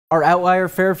Our outlier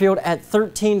Fairfield at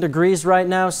 13 degrees right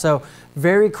now, so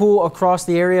very cool across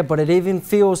the area, but it even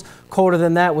feels colder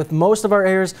than that with most of our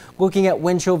areas looking at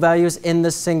wind chill values in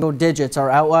the single digits. Our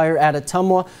outlier at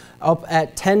Ottumwa up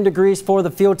at 10 degrees for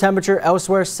the field temperature.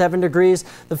 Elsewhere, 7 degrees.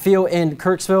 The feel in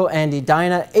Kirksville and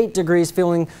Edina, 8 degrees,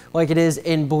 feeling like it is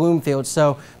in Bloomfield.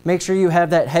 So make sure you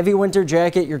have that heavy winter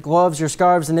jacket, your gloves, your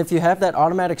scarves, and if you have that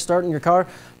automatic start in your car,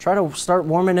 try to start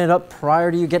warming it up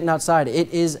prior to you getting outside.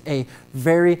 It is a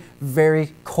very,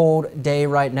 very cold day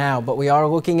right now, but we are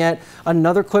looking at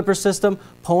another Clipper system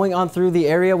pulling on through the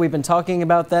area. We've been talking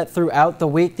about that throughout the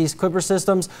week. These Clipper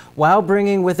systems, while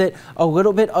bringing with it a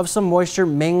little bit of some moisture,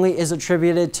 mainly is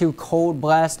attributed to cold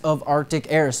blast of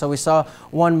Arctic air. So we saw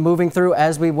one moving through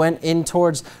as we went in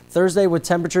towards Thursday with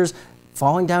temperatures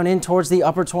falling down in towards the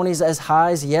upper 20s as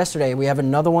highs yesterday. We have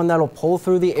another one that'll pull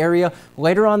through the area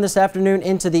later on this afternoon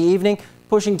into the evening,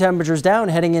 pushing temperatures down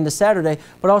heading into Saturday,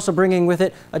 but also bringing with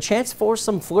it a chance for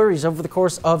some flurries over the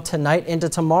course of tonight into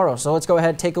tomorrow. So let's go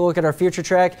ahead and take a look at our future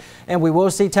track, and we will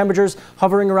see temperatures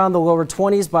hovering around the lower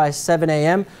 20s by 7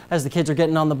 a.m. As the kids are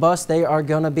getting on the bus, they are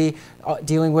going to be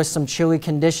dealing with some chilly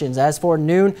conditions. As for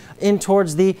noon, in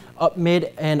towards the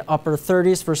mid and upper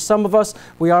 30s for some of us.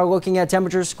 We are looking at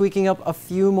temperatures squeaking up a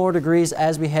few more degrees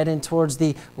as we head in towards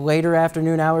the later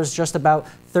afternoon hours. Just about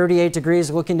 38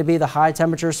 degrees looking to be the high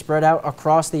temperature spread out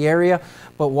across the area.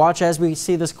 But watch as we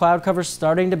see this cloud cover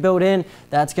starting to build in.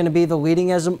 That's going to be the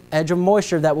leading edge of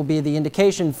moisture that will be the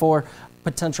indication for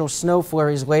potential snow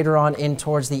flurries later on in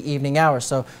towards the evening hours.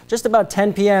 So just about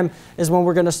 10 p.m. is when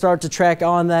we're going to start to track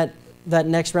on that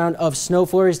next round of snow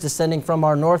flurries descending from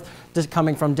our north,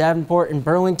 coming from Davenport and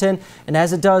Burlington. And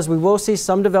as it does, we will see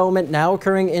some development now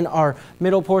occurring in our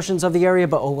middle portions of the area,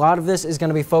 but a lot of this is going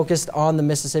to be focused on the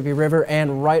Mississippi River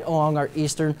and right along our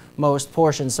easternmost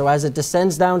portions. So as it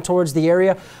descends down towards the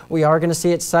area, we are going to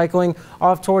see it cycling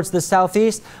off towards the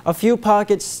southeast. A few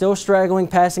pockets still straggling,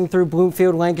 passing through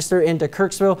Bloomfield, Lancaster into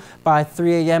Kirksville by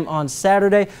 3 a.m. on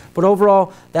Saturday. But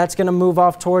overall, that's going to move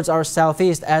off towards our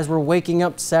southeast as we're waking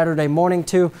up Saturday morning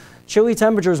to chilly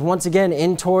temperatures once again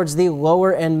in towards the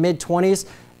lower and mid 20s.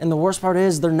 And the worst part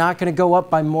is they're not going to go up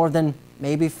by more than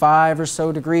maybe 5 or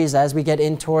so degrees as we get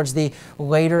in towards the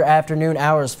later afternoon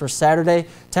hours. For Saturday,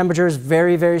 temperatures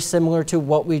very, very similar to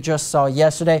what we just saw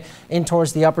yesterday, in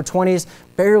towards the upper 20s,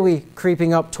 barely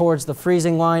creeping up towards the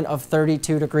freezing line of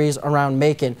 32 degrees around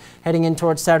Macon. Heading in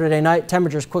towards Saturday night,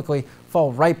 temperatures quickly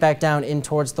fall right back down in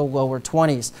towards the lower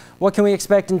 20s. What can we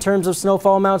expect in terms of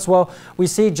snowfall amounts? Well, we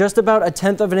see just about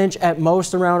 1/10 of an inch at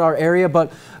most around our area, but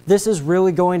this is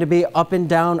really going to be up and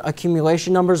down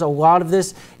accumulation numbers. A lot of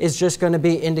this is just going to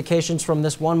be indications from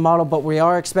this one model, but we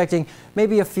are expecting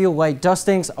maybe a few light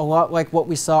dustings, a lot like what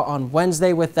we saw on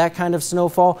Wednesday with that kind of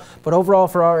snowfall. But overall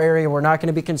for our area, we're not going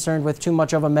to be concerned with too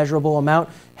much of a measurable amount.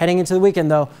 Heading into the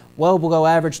weekend, though, well below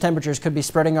average temperatures could be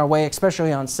spreading our way,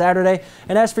 especially on Saturday.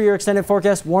 And as for your extended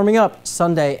forecast, warming up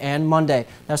Sunday and Monday.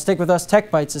 Now stick with us.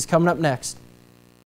 Tech Bites is coming up next.